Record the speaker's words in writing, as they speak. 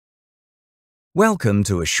Welcome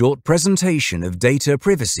to a short presentation of Data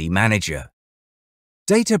Privacy Manager.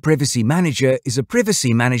 Data Privacy Manager is a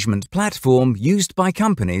privacy management platform used by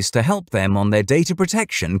companies to help them on their data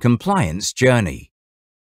protection compliance journey.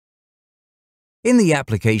 In the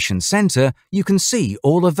Application Center, you can see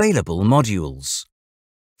all available modules.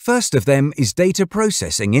 First of them is Data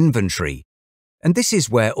Processing Inventory, and this is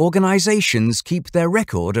where organizations keep their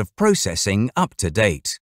record of processing up to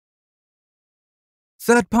date.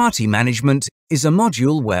 Third-party management is a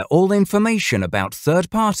module where all information about third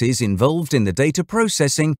parties involved in the data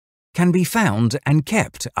processing can be found and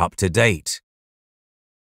kept up to date.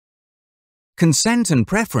 Consent and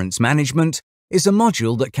preference management is a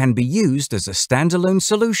module that can be used as a standalone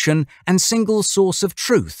solution and single source of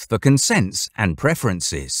truth for consents and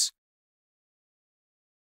preferences.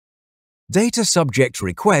 Data Subject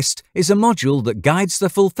Request is a module that guides the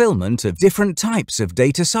fulfillment of different types of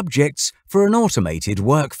data subjects for an automated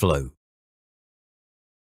workflow.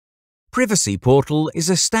 Privacy Portal is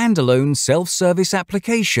a standalone self-service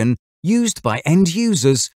application used by end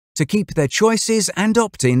users to keep their choices and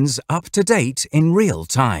opt-ins up to date in real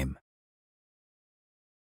time.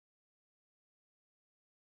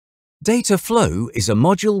 Data Flow is a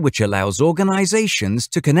module which allows organizations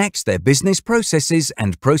to connect their business processes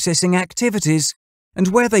and processing activities, and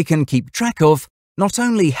where they can keep track of not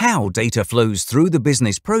only how data flows through the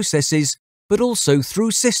business processes, but also through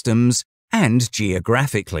systems and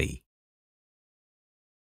geographically.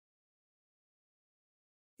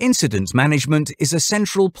 Incident management is a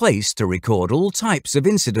central place to record all types of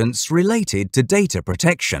incidents related to data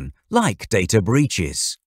protection, like data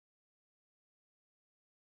breaches.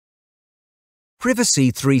 Privacy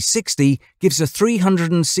 360 gives a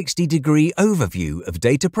 360-degree overview of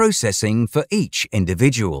data processing for each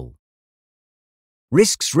individual.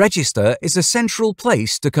 Risks Register is a central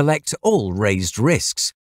place to collect all raised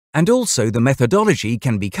risks, and also the methodology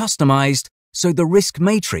can be customized, so the risk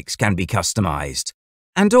matrix can be customized,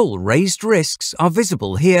 and all raised risks are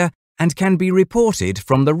visible here and can be reported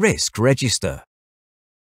from the Risk Register.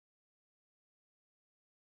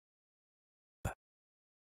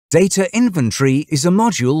 Data Inventory is a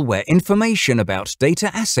module where information about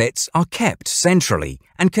data assets are kept centrally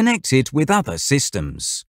and connected with other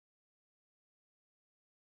systems.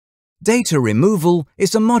 Data Removal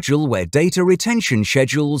is a module where data retention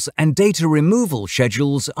schedules and data removal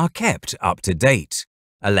schedules are kept up to date,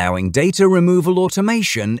 allowing data removal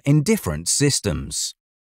automation in different systems.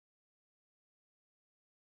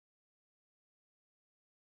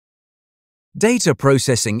 Data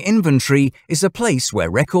Processing Inventory is a place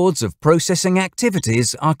where records of processing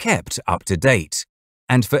activities are kept up to date,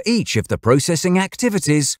 and for each of the processing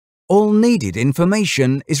activities, all needed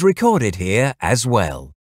information is recorded here as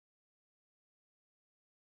well.